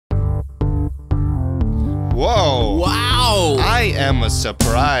Whoa. Wow. I am a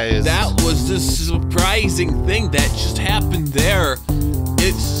surprise. That was the surprising thing that just happened there.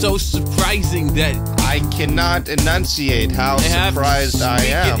 It's so surprising that I cannot enunciate how surprised I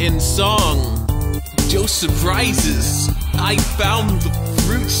am. Speak it in song. Those surprises. I found the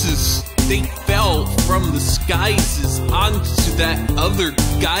fruitses. They fell from the skies onto that other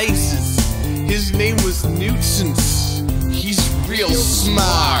guy's. His name was Nuisance. He's real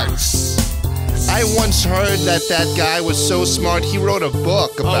smart. I once heard that guy was so smart he wrote a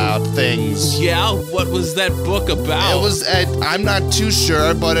book about things. Yeah? What was that book about? It was, I'm not too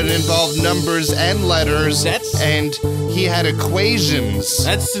sure, but it involved numbers and letters, and he had equations.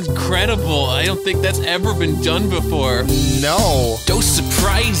 That's incredible. I don't think that's ever been done before. No. Those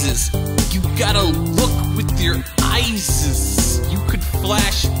surprises. You gotta look with your eyes. You could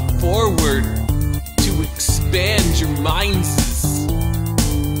flash forward to expand your minds.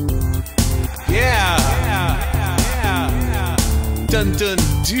 Yeah. Dun dun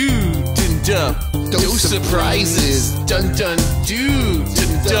do dun dub. Those surprises. Dun dun do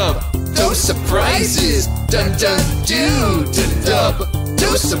dun dub. Those surprises. Dun dun do dun dub.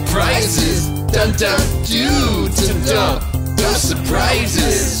 Those surprises. Dun dun do dun dub. Those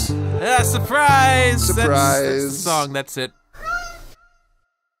surprises. Yeah, surprise. Surprise. That's the song. That's it.